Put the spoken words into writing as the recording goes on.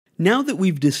Now that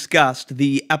we've discussed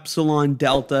the epsilon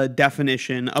delta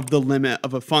definition of the limit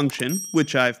of a function,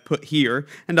 which I've put here,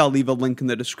 and I'll leave a link in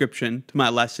the description to my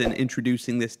lesson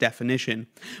introducing this definition,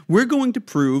 we're going to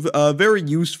prove a very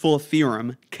useful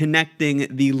theorem connecting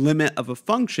the limit of a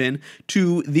function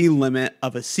to the limit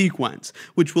of a sequence,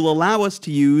 which will allow us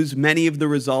to use many of the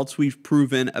results we've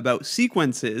proven about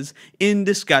sequences in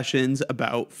discussions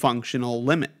about functional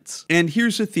limits. And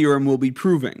here's a theorem we'll be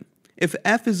proving. If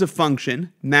f is a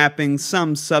function mapping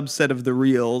some subset of the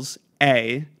reals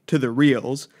A to the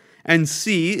reals, and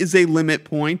C is a limit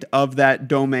point of that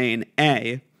domain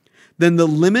A, then the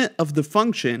limit of the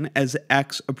function as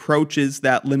x approaches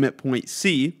that limit point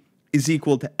C is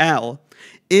equal to L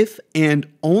if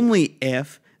and only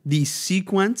if the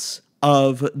sequence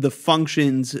of the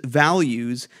function's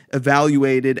values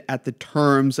evaluated at the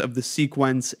terms of the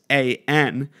sequence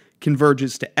an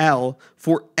converges to L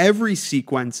for every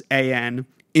sequence an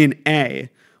in A,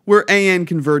 where an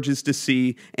converges to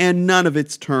C and none of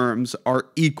its terms are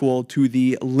equal to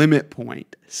the limit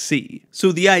point C.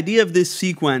 So the idea of this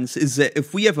sequence is that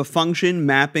if we have a function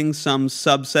mapping some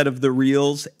subset of the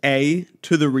reals A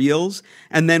to the reals,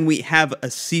 and then we have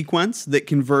a sequence that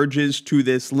converges to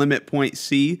this limit point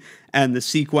C, and the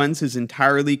sequence is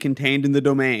entirely contained in the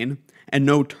domain, and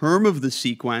no term of the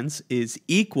sequence is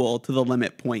equal to the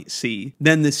limit point C,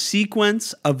 then the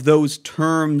sequence of those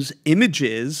terms'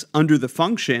 images under the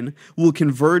function will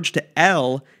converge to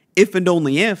L if and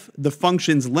only if the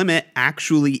function's limit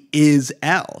actually is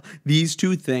L. These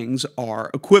two things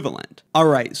are equivalent.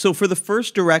 Alright, so for the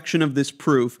first direction of this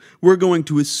proof, we're going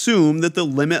to assume that the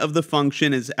limit of the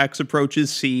function as x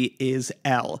approaches C is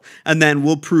L, and then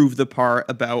we'll prove the part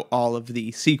about all of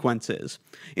the sequences.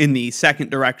 In the second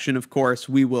direction, of course,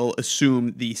 we will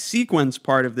assume the sequence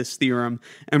part of this theorem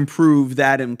and prove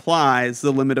that implies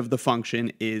the limit of the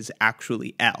function is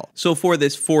actually L. So for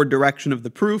this forward direction of the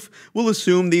proof, we'll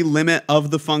assume the limit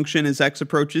of the function as x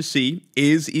approaches C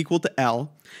is equal to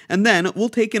L, and then we'll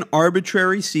take an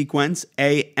arbitrary sequence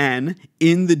an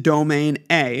in the domain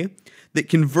A that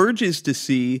converges to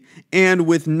C and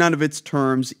with none of its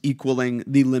terms equaling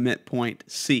the limit point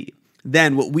C.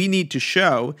 Then what we need to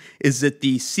show is that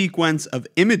the sequence of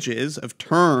images of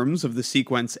terms of the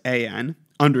sequence an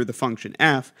under the function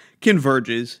f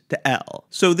converges to L.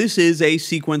 So this is a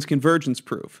sequence convergence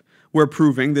proof. We're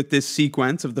proving that this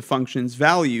sequence of the function's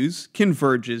values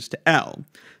converges to L.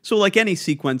 So like any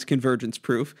sequence convergence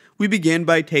proof, we begin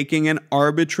by taking an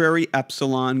arbitrary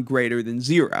epsilon greater than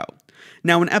 0.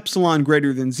 Now, an epsilon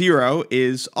greater than 0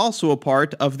 is also a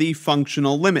part of the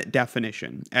functional limit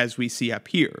definition, as we see up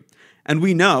here. And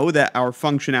we know that our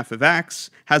function f of x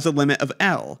has a limit of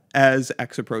L as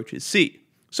x approaches C.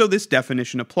 So this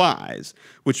definition applies,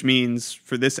 which means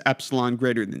for this epsilon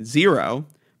greater than 0,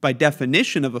 by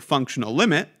definition of a functional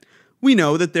limit, we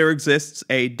know that there exists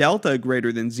a delta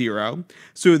greater than 0,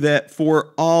 so that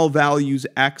for all values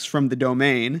x from the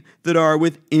domain that are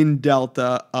within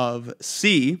delta of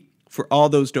C, for all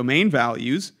those domain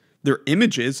values, their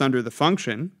images under the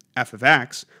function, f of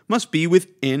x, must be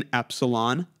within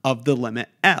epsilon of the limit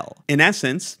L. In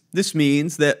essence, this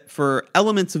means that for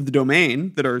elements of the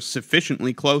domain that are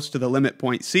sufficiently close to the limit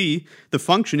point C, the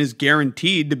function is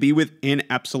guaranteed to be within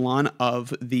epsilon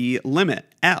of the limit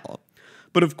L.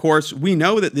 But of course, we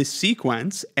know that this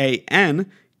sequence, an,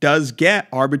 does get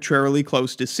arbitrarily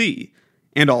close to C,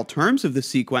 and all terms of the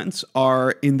sequence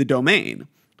are in the domain.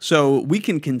 So we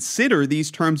can consider these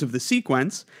terms of the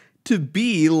sequence to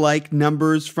be like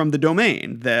numbers from the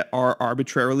domain that are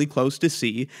arbitrarily close to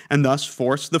C and thus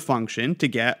force the function to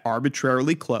get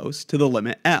arbitrarily close to the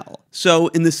limit L. So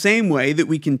in the same way that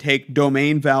we can take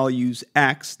domain values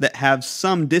x that have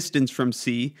some distance from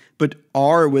C but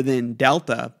are within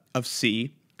delta of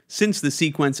C, since the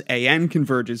sequence an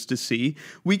converges to C,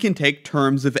 we can take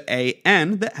terms of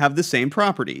an that have the same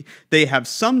property. They have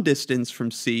some distance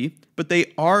from C, but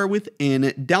they are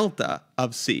within delta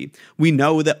of C. We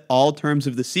know that all terms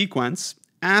of the sequence,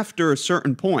 after a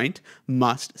certain point,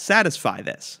 must satisfy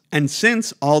this. And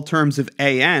since all terms of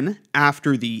an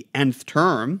after the nth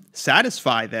term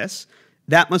satisfy this,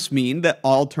 that must mean that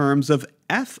all terms of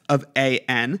f of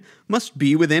an must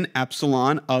be within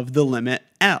epsilon of the limit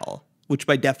L, which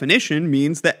by definition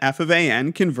means that f of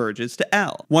an converges to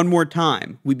L. One more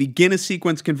time, we begin a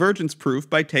sequence convergence proof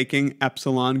by taking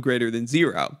epsilon greater than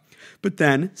 0. But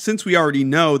then, since we already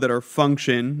know that our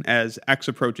function as x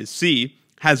approaches C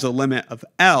has a limit of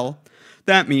L,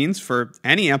 that means for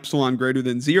any epsilon greater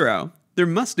than 0, there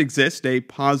must exist a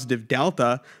positive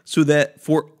delta so that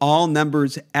for all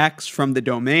numbers x from the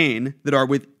domain that are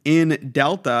within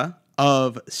delta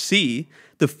of C,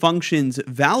 the function's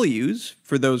values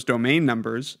for those domain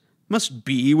numbers must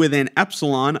be within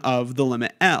epsilon of the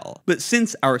limit L. But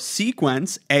since our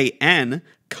sequence an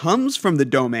comes from the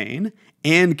domain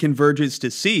and converges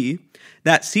to C,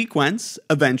 that sequence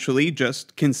eventually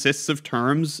just consists of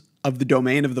terms of the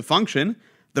domain of the function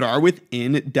that are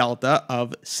within delta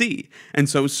of C. And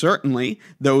so certainly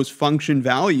those function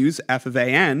values f of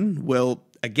an will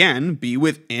again be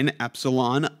within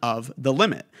epsilon of the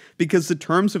limit, because the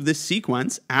terms of this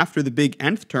sequence after the big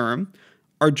nth term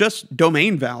are just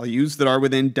domain values that are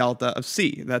within delta of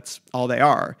C. That's all they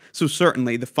are. So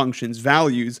certainly the function's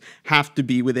values have to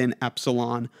be within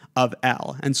epsilon of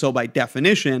L. And so by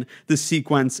definition, the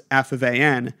sequence f of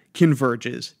an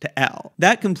converges to L.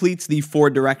 That completes the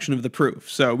forward direction of the proof.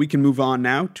 So we can move on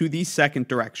now to the second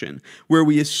direction, where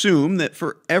we assume that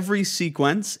for every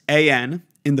sequence an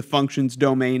in the function's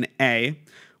domain A,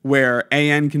 where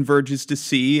an converges to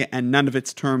C and none of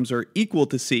its terms are equal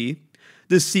to C,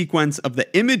 the sequence of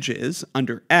the images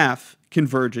under F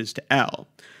converges to L.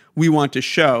 We want to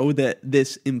show that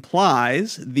this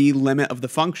implies the limit of the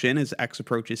function as x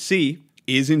approaches C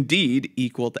is indeed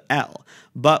equal to L.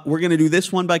 But we're going to do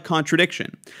this one by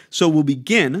contradiction. So we'll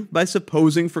begin by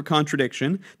supposing for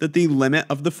contradiction that the limit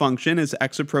of the function as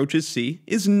x approaches C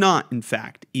is not in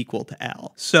fact equal to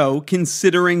L. So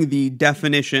considering the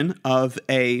definition of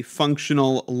a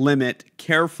functional limit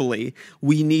carefully,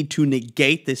 we need to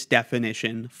negate this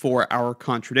definition for our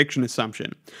contradiction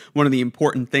assumption. One of the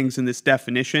important things in this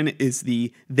definition is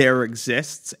the there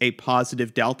exists a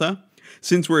positive delta.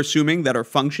 Since we're assuming that our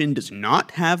function does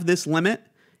not have this limit,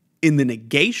 in the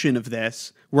negation of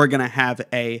this, we're going to have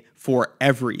a for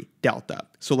every delta.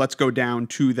 So let's go down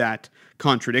to that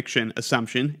contradiction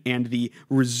assumption and the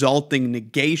resulting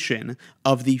negation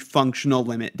of the functional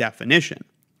limit definition.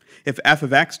 If f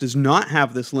of x does not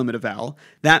have this limit of L,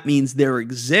 that means there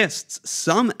exists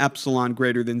some epsilon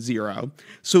greater than 0,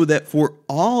 so that for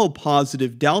all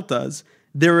positive deltas,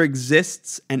 there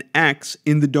exists an x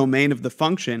in the domain of the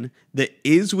function that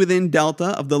is within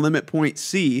delta of the limit point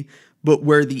C, but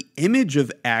where the image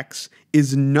of x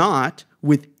is not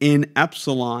within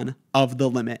epsilon of the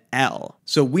limit L.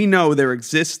 So we know there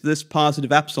exists this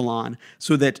positive epsilon,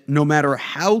 so that no matter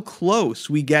how close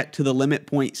we get to the limit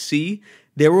point C,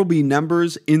 there will be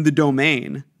numbers in the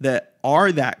domain that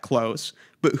are that close,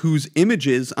 but whose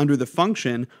images under the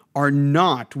function are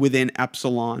not within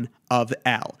epsilon of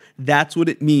L. That's what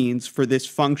it means for this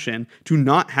function to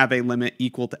not have a limit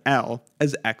equal to L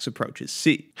as x approaches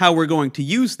C. How we're going to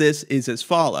use this is as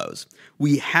follows.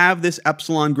 We have this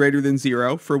epsilon greater than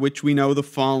 0 for which we know the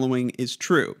following is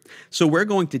true. So we're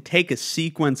going to take a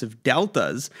sequence of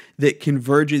deltas that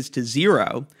converges to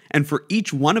 0, and for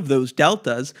each one of those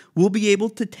deltas, we'll be able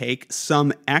to take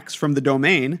some x from the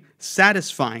domain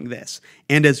satisfying this.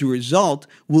 And as a result,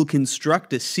 we'll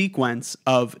construct a sequence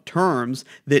of terms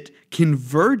that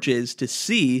converges to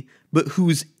C, but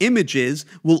whose images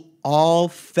will all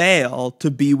fail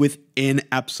to be within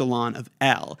epsilon of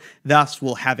L. Thus,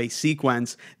 we'll have a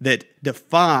sequence that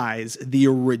defies the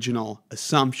original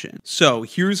assumption. So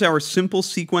here's our simple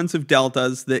sequence of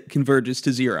deltas that converges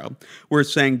to 0. We're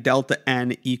saying delta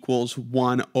n equals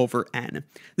 1 over n.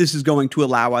 This is going to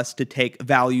allow us to take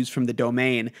values from the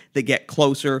domain that get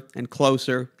closer and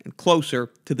closer and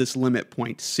closer to this limit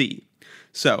point C.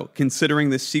 So, considering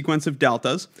this sequence of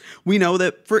deltas, we know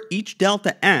that for each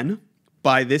delta n,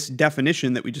 by this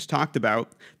definition that we just talked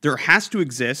about, there has to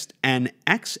exist an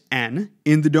xn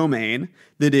in the domain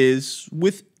that is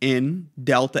within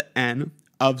delta n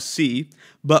of C,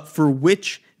 but for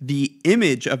which the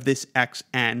image of this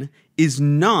xn is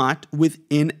not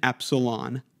within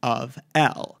epsilon of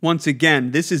L. Once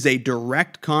again, this is a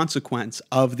direct consequence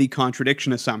of the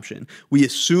contradiction assumption. We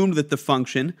assumed that the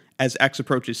function, as x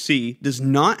approaches C, does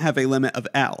not have a limit of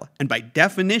L. And by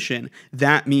definition,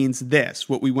 that means this,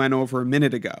 what we went over a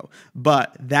minute ago.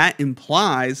 But that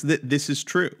implies that this is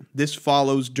true. This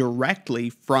follows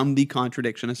directly from the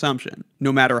contradiction assumption.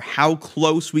 No matter how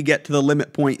close we get to the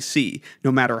limit point C,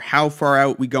 no matter how far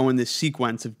out we go in this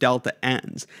sequence of delta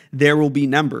n's, there will be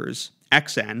numbers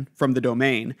xn from the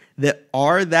domain that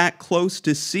are that close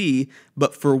to C,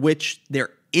 but for which their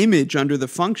image under the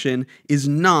function is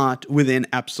not within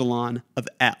epsilon of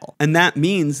L. And that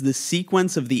means the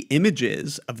sequence of the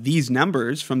images of these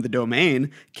numbers from the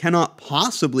domain cannot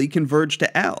possibly converge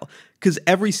to L, because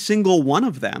every single one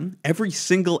of them, every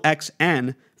single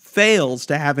xn, fails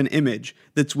to have an image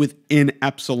that's within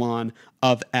epsilon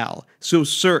of L. So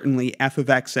certainly f of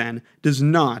xn does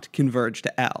not converge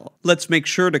to L. Let's make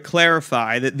sure to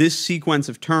clarify that this sequence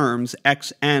of terms,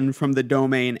 xn from the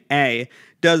domain A,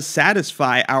 does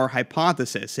satisfy our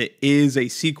hypothesis. It is a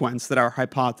sequence that our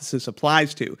hypothesis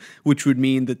applies to, which would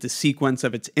mean that the sequence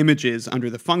of its images under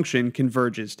the function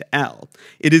converges to L.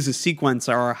 It is a sequence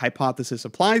our hypothesis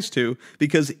applies to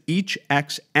because each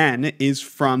xn is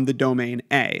from the domain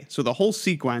A, so the whole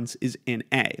sequence is in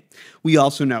A. We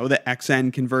also know that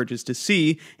xn converges to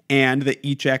C and that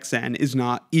each xn is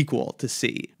not equal to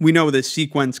C. We know the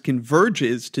sequence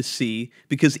converges to C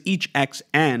because each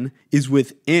xn is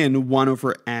within 1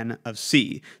 over n of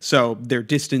C. So their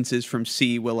distances from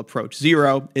C will approach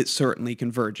 0. It certainly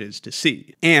converges to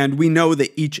C. And we know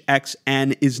that each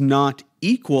xn is not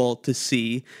equal to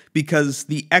C because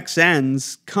the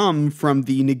xn's come from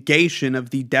the negation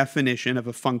of the definition of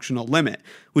a functional limit,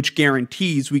 which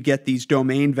guarantees we get these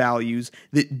domain values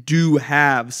that do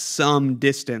have some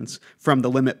distance from the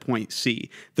limit point C.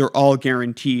 They're all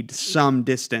guaranteed some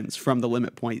distance from the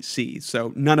limit point C,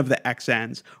 so none of the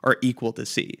xn's are equal to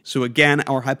C. So again,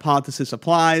 our hypothesis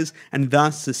applies, and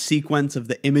thus the sequence of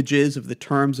the images of the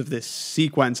terms of this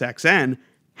sequence xn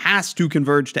has to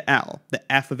converge to L.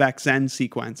 The f of xn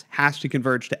sequence has to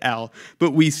converge to L,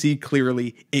 but we see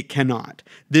clearly it cannot.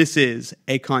 This is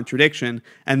a contradiction,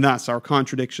 and thus our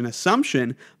contradiction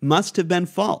assumption must have been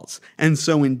false. And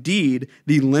so indeed,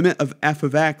 the limit of f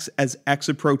of x as x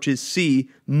approaches C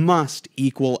must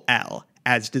equal L,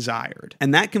 as desired.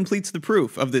 And that completes the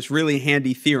proof of this really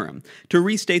handy theorem. To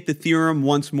restate the theorem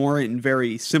once more in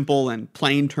very simple and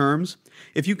plain terms,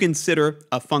 if you consider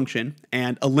a function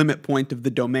and a limit point of the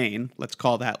domain, let's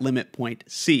call that limit point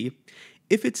C,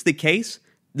 if it's the case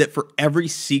that for every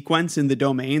sequence in the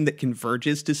domain that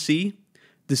converges to C,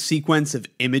 the sequence of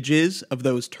images of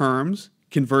those terms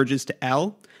converges to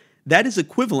L, that is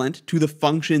equivalent to the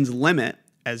function's limit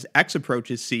as x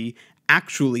approaches C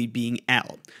actually being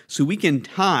L. So we can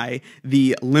tie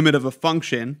the limit of a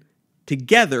function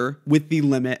together with the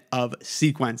limit of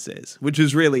sequences, which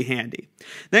is really handy.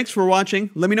 Thanks for watching.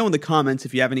 Let me know in the comments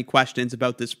if you have any questions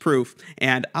about this proof,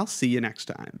 and I'll see you next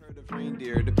time.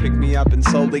 Reindeer to pick me up and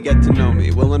slowly get to know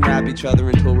me. We'll unwrap each other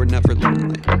until we're never lonely.